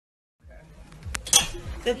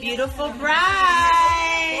the beautiful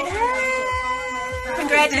bride.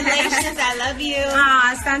 Congratulations, I love you.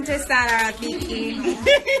 Asante sana, Kiki.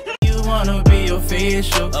 You wanna be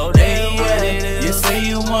official? Oh, they yeah. You say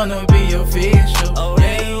you wanna be official? Oh,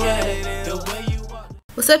 they yeah. The way you want.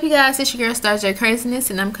 What's up, you guys? It's your girl Starr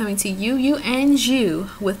Kraziness, and I'm coming to you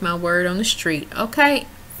with my word on the street. Okay.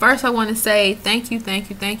 First, I want to say thank you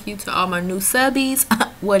to all my new subbies.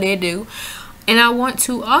 What they do. And I want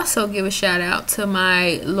to also give a shout out to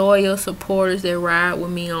my loyal supporters that ride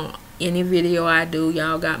with me on any video I do.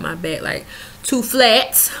 Y'all got my back like 2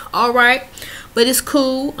 flats. Alright. But it's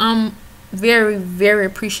cool. I'm very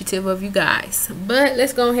appreciative of you guys. But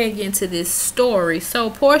let's go ahead and get into this story.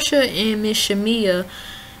 So Porsha and Miss Shamea,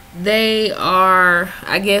 they are,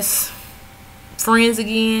 I guess, friends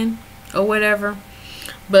again or whatever.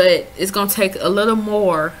 But it's going to take a little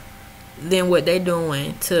more than what they're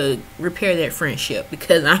doing to repair that friendship,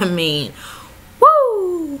 because I mean,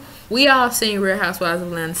 woo, we all seen Real Housewives of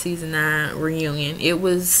Atlanta season 9 reunion. It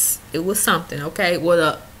was something. Okay, well,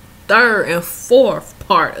 the 3rd and 4th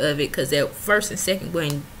part of it, because that 1st and 2nd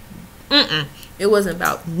going it wasn't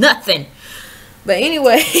about nothing. But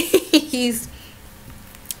anyway,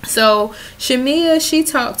 so Shamea, she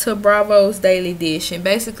talked to Bravo's Daily Dish, and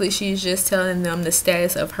basically she's just telling them the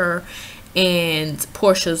status of her and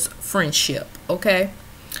Porsha's friendship. Okay,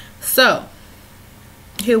 so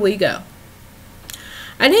here we go.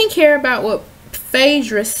 I didn't care about what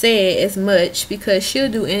Phaedra said as much, because she'll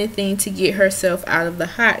do anything to get herself out of the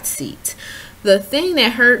hot seat. The thing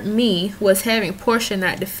that hurt me was having Porsha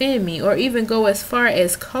not defend me or even go as far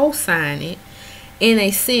as co-sign it in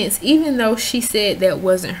a sense, even though she said that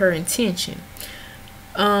wasn't her intention.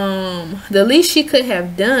 The least she could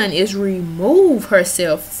have done is remove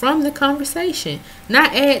herself from the conversation,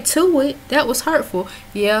 not add to it. That was hurtful.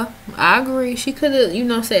 Yeah, I agree. She could have, you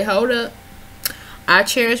know, said, hold up, I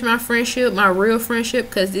cherish my friendship, my real friendship,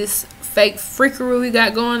 because this fake freakery we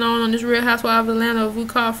got going on this Real Housewives of Atlanta, if we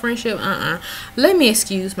call friendship, let me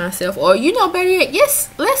excuse myself. Or, you know, better yet, yes,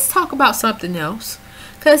 let's talk about something else,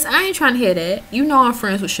 because I ain't trying to hear that. You know I'm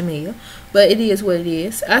friends with Shamea, but it is what it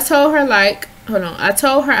is. I told her, like, I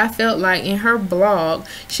told her I felt like in her blog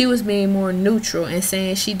she was being more neutral and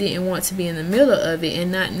saying she didn't want to be in the middle of it and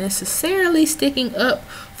not necessarily sticking up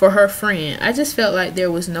for her friend. I just felt like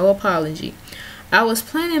there was no apology. I was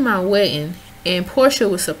planning my wedding and Porsha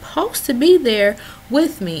was supposed to be there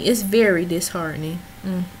with me. It's very disheartening.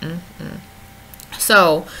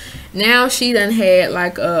 So now she done had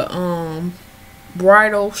like a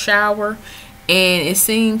bridal shower, and it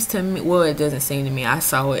seems to me, well, it doesn't seem to me, I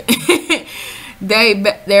saw it.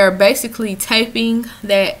 They're basically taping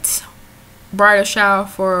that bridal shower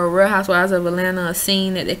for Real Housewives of Atlanta, a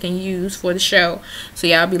scene that they can use for the show. So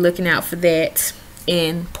y'all be looking out for that.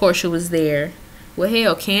 And Porsha was there. Well,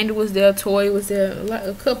 hell, Candy was there, Toy was there, like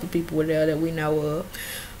a couple people were there that we know of.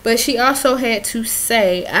 But she also had to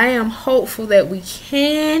say, I am hopeful that we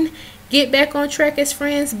can get back on track as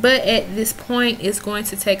friends, but at this point it's going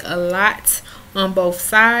to take a lot on both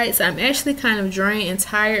sides. I'm actually kind of drained and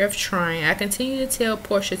tired of trying. I continue to tell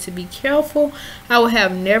Porsha to be careful. I would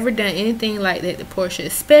have never done anything like that to Porsha,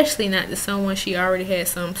 especially not to someone she already had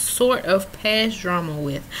some sort of past drama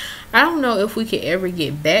with. I don't know if we could ever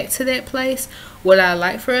get back to that place. Would I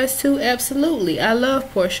like for us to? Absolutely. I love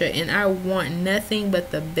Porsha and I want nothing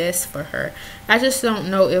but the best for her. I just don't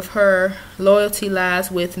know if her loyalty lies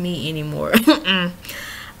with me anymore.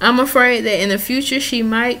 I'm afraid that in the future she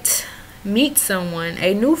might meet someone,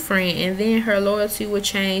 a new friend, and then her loyalty will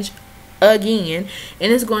change again,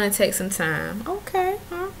 and it's going to take some time. Okay,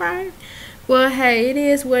 all right. Well, hey, it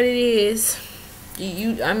is what it is.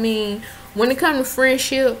 I mean, when it comes to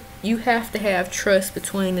friendship, you have to have trust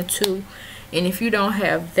between the two, and if you don't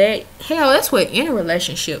have that, hell, that's what in a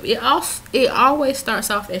relationship, it always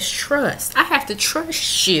starts off as trust. I have to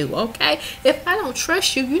trust you. Okay, if I don't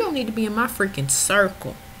trust you, you don't need to be in my freaking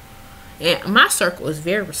circle, and my circle is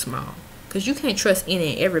very small. Because you can't trust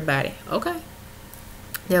any and everybody. Okay?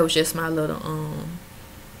 That was just my little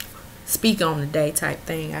speak on the day type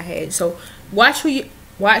thing I had. So watch who you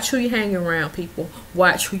hanging around, people.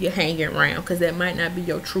 Watch who you're hanging around, because that might not be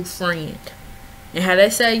your true friend. And how they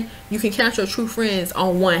say, you can count your true friends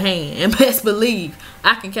on one hand. And best believe,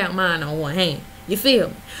 I can count mine on one hand. You feel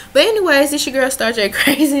me? But anyways, this your girl Starr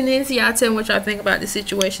Kraziness. Y'all tell me what y'all think about the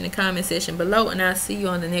situation in the comment section below, and I'll see you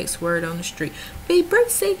on the next word on the street. Be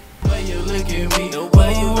breezy. The way you look at me, the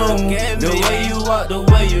way you look at me, the way you walk, the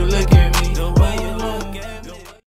way you look at me, the way you